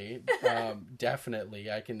 Absolutely.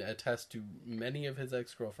 Definitely. I can attest to many of his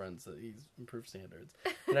ex-girlfriends that he's improved standards.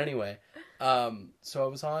 But anyway, so I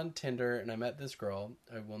was on Tinder and I met this girl.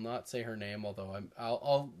 I will not say her name, although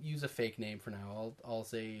I'll use a fake name for now. I'll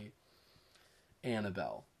say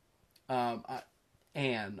Annabelle.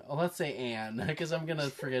 Anne. Oh, let's say Anne, because I'm gonna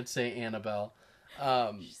forget to say Annabelle.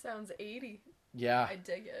 She sounds 80. Yeah. I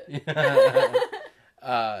dig it.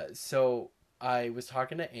 So I was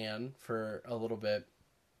talking to Anne for a little bit,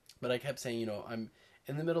 but I kept saying, I'm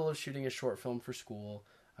in the middle of shooting a short film for school.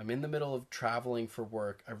 I'm in the middle of traveling for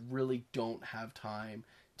work. I really don't have time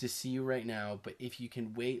to see you right now, but if you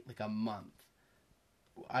can wait like a month,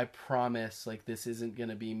 I promise, like, this isn't going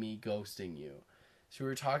to be me ghosting you. So we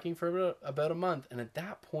were talking for about a month, and at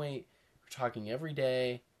that point, we're talking every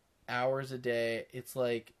day, hours a day. It's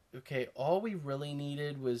like, okay, all we really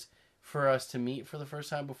needed was for us to meet for the first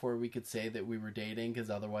time before we could say that we were dating, because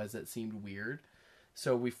otherwise that seemed weird.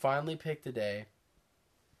 So we finally picked a day.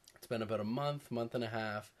 It's been about a month and a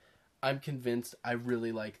half. I'm convinced I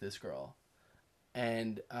really like this girl.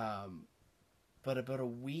 And, but about a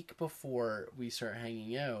week before we start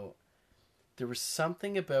hanging out, there was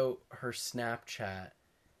something about her Snapchat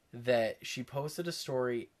that she posted a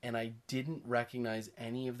story and I didn't recognize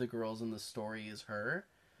any of the girls in the story as her.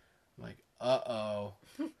 I'm like, uh-oh.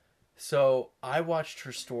 So I watched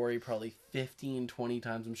her story probably 15, 20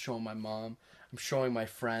 times. I'm showing my mom. I'm showing my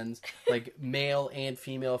friends, like male and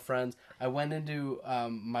female friends. I went into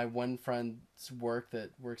my one friend's work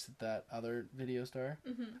that works at that other video store.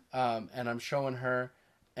 Mm-hmm. And I'm showing her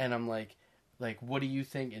and I'm like like, what do you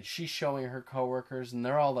think? And she's showing her coworkers, and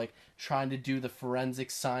they're all like trying to do the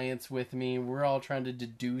forensic science with me. We're all trying to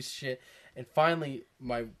deduce shit. And finally,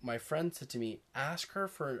 my friend said to me, ask her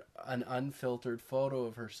for an unfiltered photo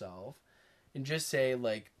of herself, and just say,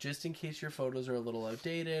 like, just in case your photos are a little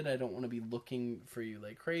outdated, I don't want to be looking for you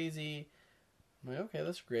like crazy. I'm like, okay,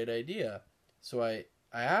 that's a great idea. So I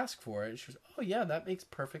asked for it, and she was, oh yeah, that makes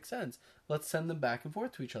perfect sense. Let's send them back and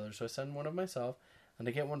forth to each other. So I send one of myself, and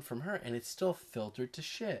I get one from her, and it's still filtered to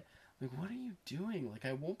shit. I'm like, what are you doing? Like,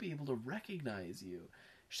 I won't be able to recognize you.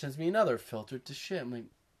 She sends me another, filtered to shit. I'm like,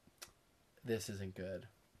 this isn't good.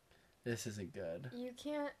 This isn't good. You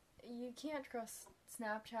can't trust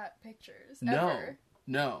Snapchat pictures. No. Ever.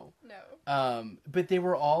 No. No. But they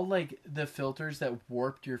were all, like, the filters that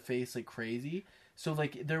warped your face like crazy. So,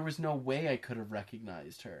 like, there was no way I could have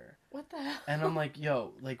recognized her. What the hell? And I'm like,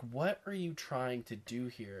 yo, like, what are you trying to do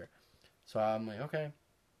here? So I'm like, okay.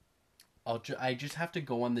 I just have to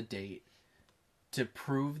go on the date to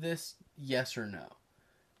prove this, yes or no.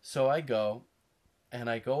 So I go, and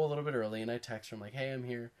I go a little bit early, and I text her. I'm like, hey, I'm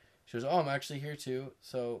here. She goes, oh, I'm actually here too.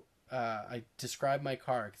 So I describe my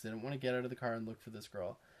car, because I didn't want to get out of the car and look for this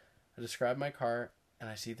girl. I describe my car, and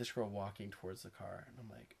I see this girl walking towards the car. And I'm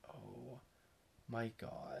like, oh my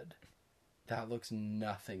God, that looks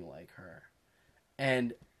nothing like her.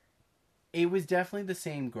 And it was definitely the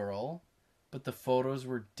same girl, but the photos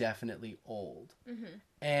were definitely old. Mm-hmm.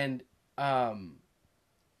 And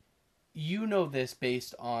you know this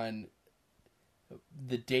based on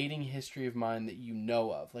the dating history of mine that you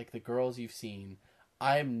know of, like the girls you've seen.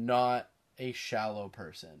 I'm not a shallow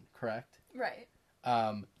person, correct? Right.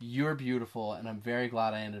 You're beautiful, and I'm very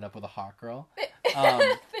glad I ended up with a hot girl.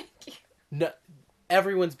 Thank you. No,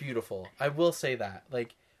 everyone's beautiful. I will say that.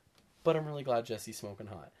 Like, but I'm really glad Jesse's smoking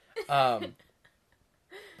hot.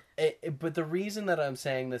 But the reason that I'm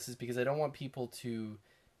saying this is because I don't want people to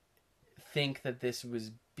think that this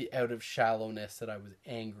was out of shallowness, that I was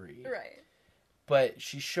angry. Right. But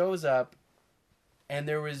she shows up, and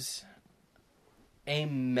there was a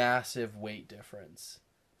massive weight difference.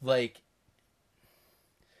 Like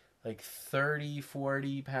 30,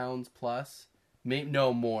 40 pounds plus. Maybe,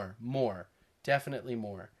 no, more. Definitely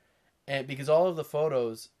more. And because all of the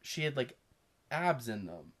photos, she had, like, abs in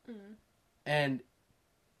them. Mm.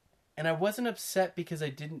 And I wasn't upset because I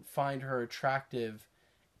didn't find her attractive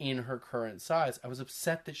in her current size. I was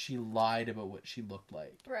upset that she lied about what she looked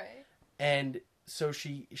like. Right. And so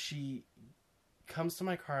she comes to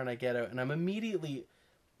my car, and I get out, and I'm immediately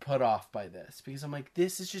put off by this because I'm like,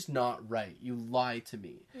 this is just not right. You lied to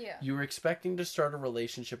me. Yeah. You were expecting to start a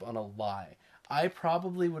relationship on a lie. I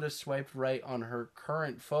probably would have swiped right on her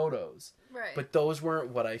current photos. Right. But those weren't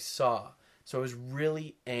what I saw. So I was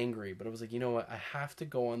really angry, but I was like, you know what? I have to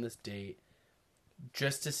go on this date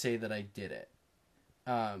just to say that I did it.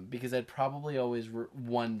 Because I'd probably always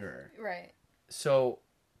wonder. Right. So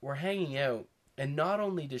we're hanging out, and not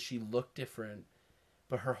only does she look different,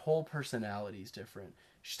 but her whole personality is different.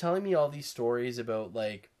 She's telling me all these stories about,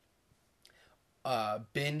 like,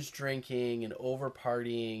 binge drinking and over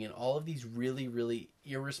partying and all of these really, really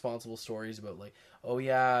irresponsible stories about, like, oh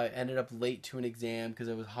yeah, I ended up late to an exam because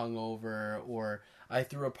I was hungover, or I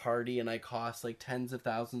threw a party and I cost like tens of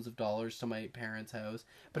thousands of dollars to my parents' house.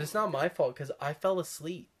 But it's not my fault because I fell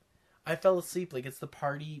asleep. Like, it's the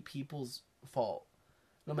party people's fault.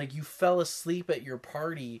 And I'm like, you fell asleep at your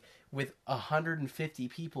party with 150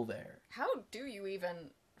 people there. How do you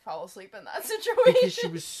even fall asleep in that situation? Because she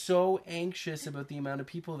was so anxious about the amount of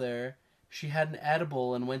people there, she had an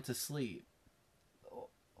edible and went to sleep.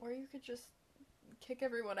 Or you could just kick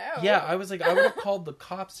everyone out. Yeah, I was like, I would have called the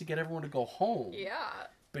cops to get everyone to go home. Yeah.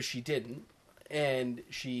 But she didn't. And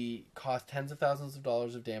she caused tens of thousands of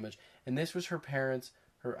dollars of damage. And this was her parents.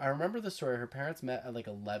 I remember the story. Her parents met at like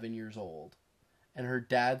 11 years old. And her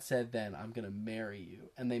dad said then, I'm going to marry you.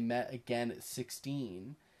 And they met again at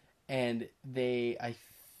 16. And I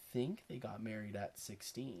think they got married at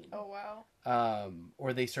 16. Oh, wow.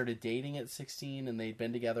 Or they started dating at 16, and they'd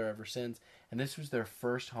been together ever since. And this was their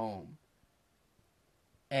first home.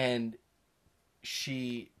 And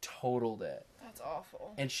she totaled it. That's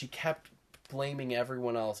awful. And she kept blaming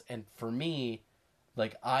everyone else. And for me,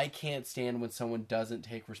 like, I can't stand when someone doesn't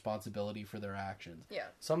take responsibility for their actions. Yeah.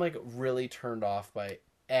 So I'm, like, really turned off by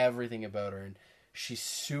everything about her. And she's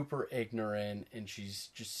super ignorant, and she's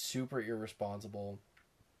just super irresponsible.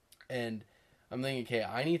 And I'm thinking, okay,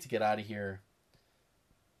 I need to get out of here.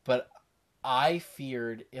 But I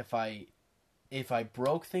feared if I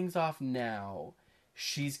broke things off now,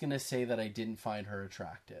 she's going to say that I didn't find her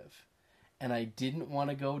attractive. And I didn't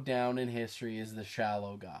want to go down in history as the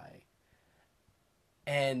shallow guy.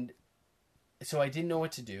 And so I didn't know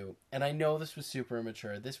what to do. And I know this was super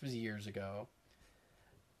immature. This was years ago.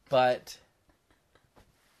 But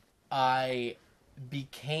I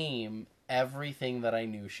became everything that I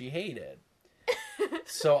knew she hated.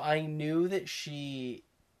 So I knew that she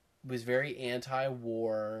was very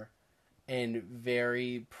anti-war and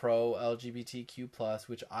very pro-LGBTQ+,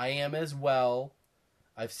 which I am as well.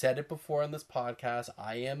 I've said it before on this podcast.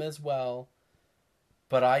 I am as well.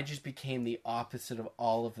 But I just became the opposite of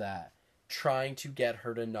all of that, trying to get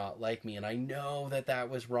her to not like me. And I know that that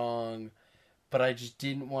was wrong, but I just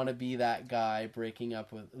didn't want to be that guy breaking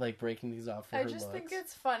things off for her looks. I just think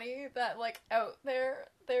it's funny that, like, out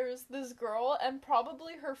there's this girl and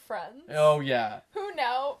probably her friends. Oh, yeah. Who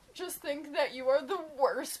now just think that you are the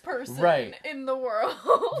worst person in the world.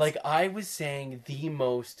 Like, I was saying the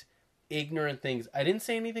most ignorant things. I didn't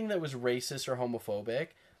say anything that was racist or homophobic,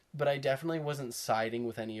 but I definitely wasn't siding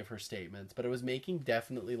with any of her statements. But I was making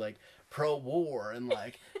definitely, like, pro-war and,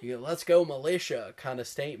 like, let's go militia kind of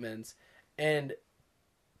statements. And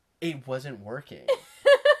it wasn't working.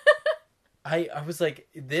 I was like,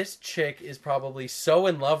 this chick is probably so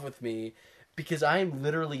in love with me because I'm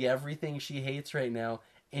literally everything she hates right now,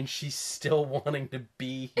 and she's still wanting to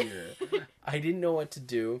be here. I didn't know what to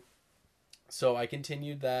do, so I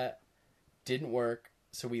continued that. Didn't work,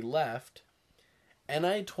 so we left. And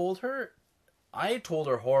I told her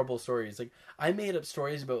horrible stories. Like, I made up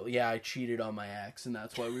stories about, I cheated on my ex, and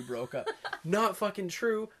that's why we broke up. Not fucking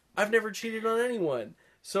true. I've never cheated on anyone.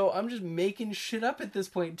 So I'm just making shit up at this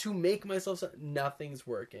point to make myself... Nothing's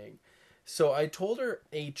working. So I told her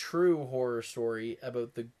a true horror story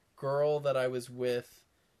about the girl that I was with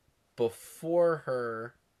before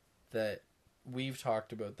her, that we've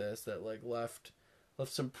talked about this, that, like, left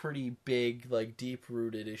some pretty big, like,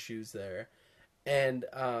 deep-rooted issues there. And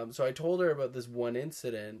so I told her about this one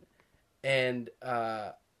incident, and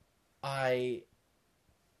I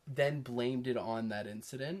then blamed it on that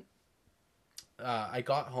incident. I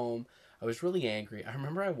got home. I was really angry. I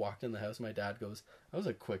remember I walked in the house and my dad goes, "That was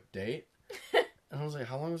a quick date." And I was like,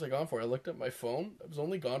 "How long was I gone for?" I looked at my phone. I was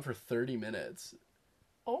only gone for 30 minutes.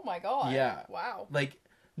 Oh my god. Yeah. Wow. Like,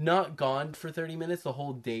 not gone for 30 minutes. The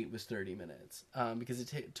whole date was 30 minutes. Because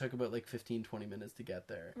it took about like 15, 20 minutes to get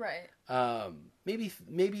there. Right. Maybe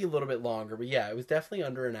a little bit longer. But yeah, it was definitely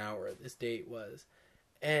under an hour, this date was.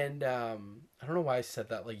 And I don't know why I said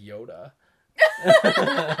that like Yoda.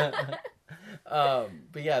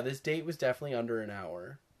 But yeah, this date was definitely under an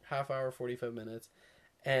hour. Half hour, 45 minutes.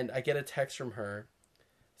 And I get a text from her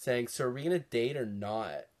saying, "So are we gonna date or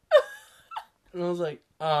not?" And I was like,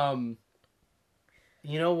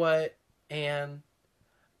 you know what, Anne?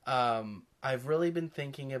 I've really been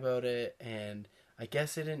thinking about it, and I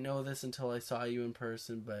guess I didn't know this until I saw you in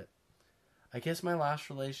person, but I guess my last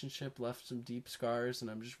relationship left some deep scars,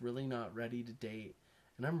 and I'm just really not ready to date.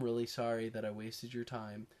 And I'm really sorry that I wasted your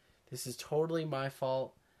time. This is totally my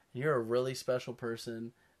fault. You're a really special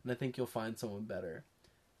person, and I think you'll find someone better.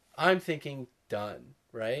 I'm thinking, done,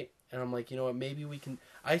 right? And I'm like, you know what, maybe we can...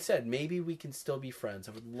 I said, maybe we can still be friends.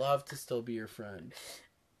 I would love to still be your friend.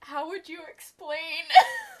 How would you explain...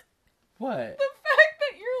 What? The fact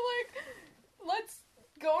that you're like, let's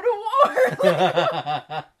go to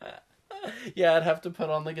war. Yeah, I'd have to put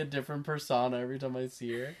on like a different persona every time I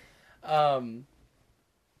see her. And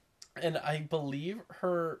I believe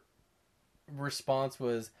her response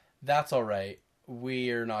was, "That's all right.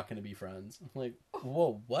 We're not going to be friends." I'm like,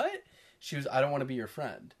 whoa, what? She was, "I don't want to be your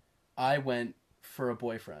friend. I went for a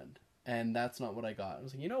boyfriend, and that's not what I got." I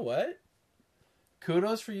was like, you know what?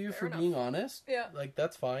 Kudos for you for being honest. Yeah. Like,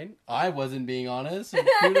 that's fine. I wasn't being honest. So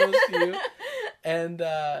kudos to you. And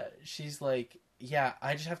she's like, "Yeah,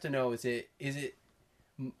 I just have to know, is it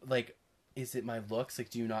my looks? Like,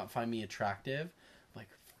 do you not find me attractive?" I'm like,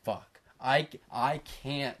 fuck. I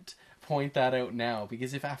can't point that out now,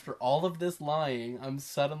 because if after all of this lying, I'm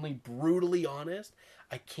suddenly brutally honest,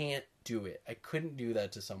 I can't do it. I couldn't do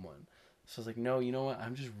that to someone. So I was like, no, you know what?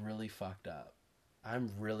 I'm just really fucked up.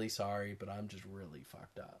 I'm really sorry, but I'm just really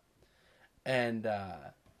fucked up. And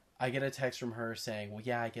I get a text from her saying, "Well,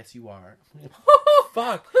 yeah, I guess you are."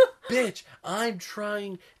 Fuck, bitch, I'm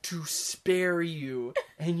trying to spare you,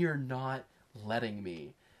 and you're not letting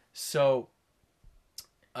me. So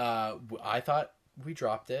I thought we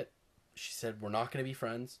dropped it. She said, "We're not going to be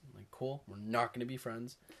friends." I'm like, cool, we're not going to be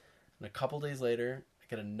friends. And a couple days later, I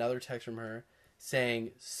get another text from her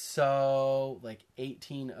saying, "So," like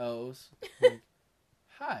 18 O's. Like,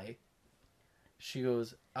 "Hi." She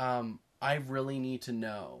goes, "I really need to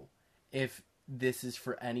know if this is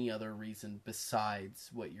for any other reason besides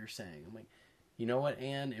what you're saying." I'm like, you know what,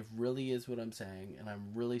 Anne? It really is what I'm saying, and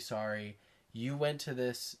I'm really sorry. you went to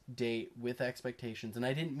this date with expectations, and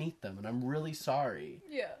I didn't meet them, and I'm really sorry.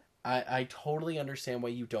 Yeah. I totally understand why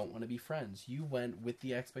you don't want to be friends. You went with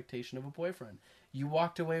the expectation of a boyfriend. You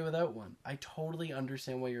walked away without one. I totally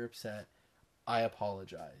understand why you're upset. I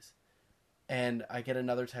apologize. And I get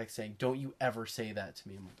another text saying, don't you ever say that to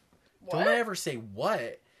me. I'm like, What? don't I ever say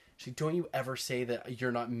what? She's like, don't you ever say that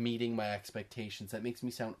you're not meeting my expectations. That makes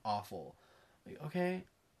me sound awful. I'm like, okay,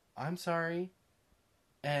 I'm sorry.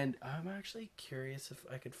 And I'm actually curious if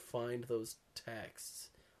I could find those texts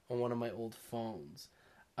on one of my old phones.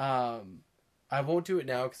 I won't do it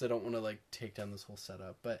now because I don't want to like take down this whole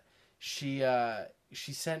setup. But she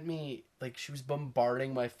sent me, like, she was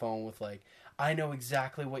bombarding my phone with like, I know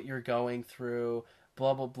exactly what you're going through,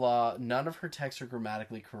 blah blah blah. None of her texts are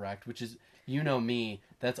grammatically correct, which is, you know me,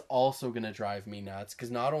 that's also gonna drive me nuts. Because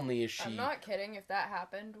not only is she, I'm not kidding. If that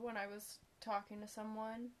happened when I was talking to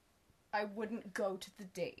someone, I wouldn't go to the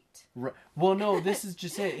date. well, no, this is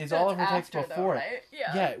just it. Is all of her texts After, before? though, right?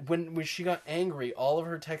 Yeah. Yeah. When she got angry, all of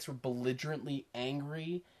her texts were belligerently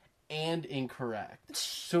angry and incorrect.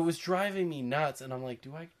 So it was driving me nuts, and I'm like,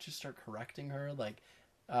 do I just start correcting her, like,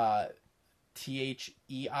 THEIR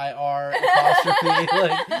apostrophe?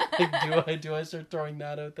 like do I start throwing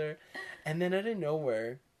that out there? And then out of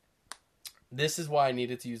nowhere, this is why I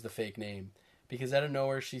needed to use the fake name, because out of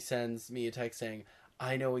nowhere she sends me a text saying,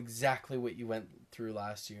 I know exactly what you went through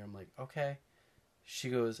last year. I'm like, okay. She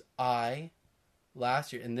goes,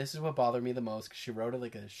 last year, and this is what bothered me the most, because she wrote it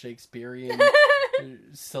like a Shakespearean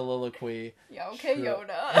soliloquy. Yeah, okay,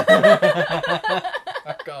 Yoda.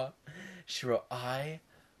 Fuck off. She wrote,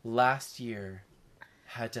 last year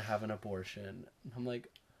had to have an abortion. I'm like,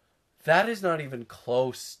 that is not even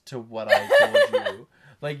close to what I told you.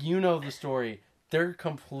 Like, you know the story. They're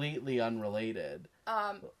completely unrelated.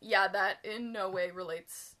 Yeah, that in no way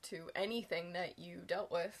relates to anything that you dealt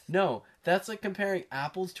with. No, that's like comparing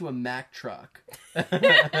apples to a Mack truck.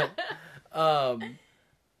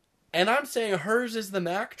 And I'm saying hers is the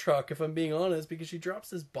Mack truck, if I'm being honest, because she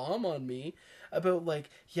drops this bomb on me about, like,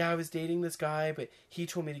 yeah, I was dating this guy, but he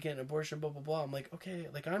told me to get an abortion, blah, blah, blah. I'm like, okay,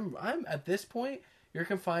 like, I'm at this point, you're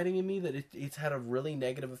confiding in me that it's had a really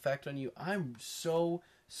negative effect on you. I'm so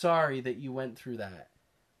sorry that you went through that.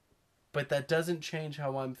 But that doesn't change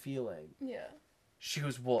how I'm feeling. Yeah. She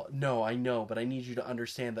goes, well, no, I know, but I need you to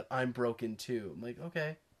understand that I'm broken too. I'm like,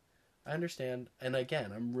 okay, I understand. And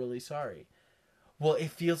again, I'm really sorry. Well,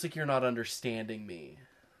 it feels like you're not understanding me.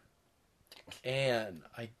 And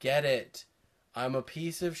I get it. I'm a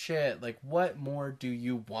piece of shit. Like, what more do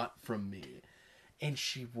you want from me? And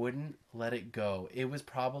she wouldn't let it go. It was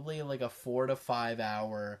probably like a 4 to 5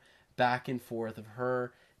 hour back and forth of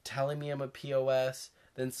her telling me I'm a POS,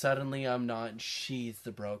 then suddenly I'm not, and she's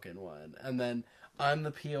the broken one. And then I'm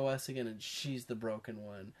the POS again, and she's the broken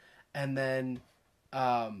one. And then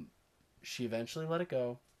she eventually let it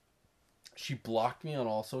go. She blocked me on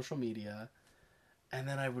all social media. And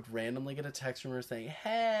then I would randomly get a text from her saying,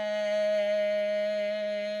 hey!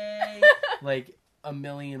 Like, a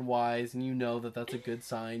million Y's, and you know that that's a good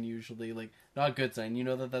sign usually. Like, not a good sign, you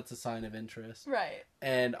know that that's a sign of interest. Right.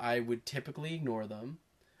 And I would typically ignore them.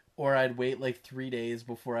 Or I'd wait like 3 days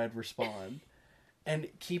before I'd respond. And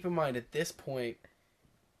keep in mind, at this point,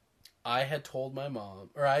 I had told my mom,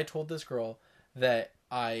 or I told this girl that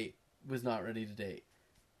I was not ready to date.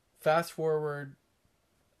 Fast forward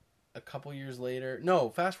a couple years later. No,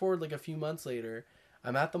 fast forward like a few months later.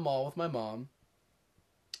 I'm at the mall with my mom.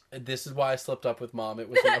 And this is why I slipped up with mom. It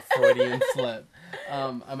was like a Freudian slip.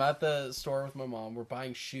 I'm at the store with my mom. We're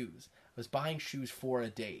buying shoes. I was buying shoes for a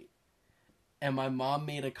date. And my mom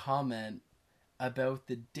made a comment about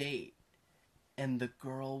the date. And the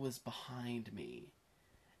girl was behind me.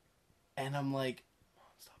 And I'm like, Mom,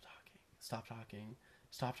 stop talking. Stop talking.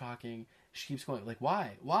 Stop talking. She keeps going, like,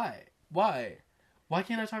 why? Why? Why? Why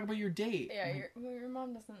can't I talk about your date? Yeah, your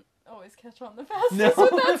mom doesn't always catch on the fastest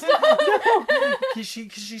with that stuff. No, because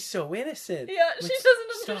she's so innocent. Yeah, like, she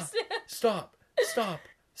doesn't understand.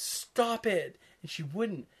 Stop it. And she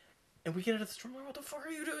wouldn't. And we get out of the store, I'm like, what the fuck are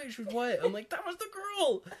you doing? She was, what? I'm like, that was the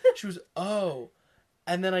girl. She was, oh.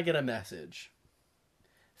 And then I get a message.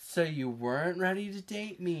 So you weren't ready to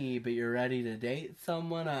date me, but you're ready to date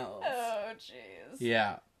someone else. Oh, jeez.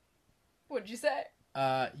 Yeah. What'd you say?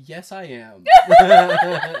 Yes, I am.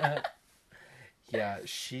 Yeah,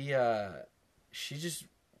 she just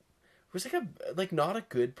was like not a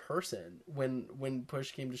good person when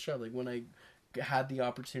push came to shove. Like, when I had the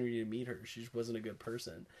opportunity to meet her, she just wasn't a good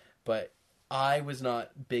person. But I was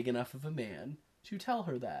not big enough of a man to tell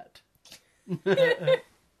her that.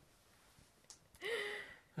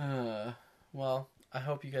 Well, I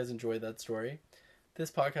hope you guys enjoyed that story. This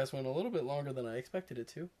podcast went a little bit longer than I expected it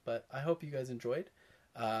to, but I hope you guys enjoyed.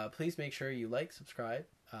 Please make sure you like, subscribe,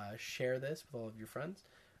 share this with all of your friends.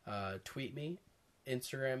 Tweet me,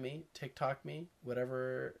 Instagram me, TikTok me,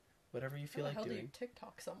 whatever you feel like How do you doing.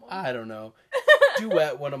 TikTok someone? I don't know.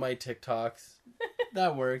 Duet one of my TikToks.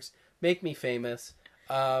 That works. Make me famous.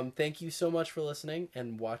 Thank you so much for listening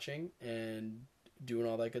and watching and doing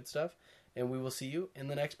all that good stuff. And we will see you in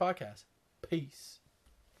the next podcast. Peace.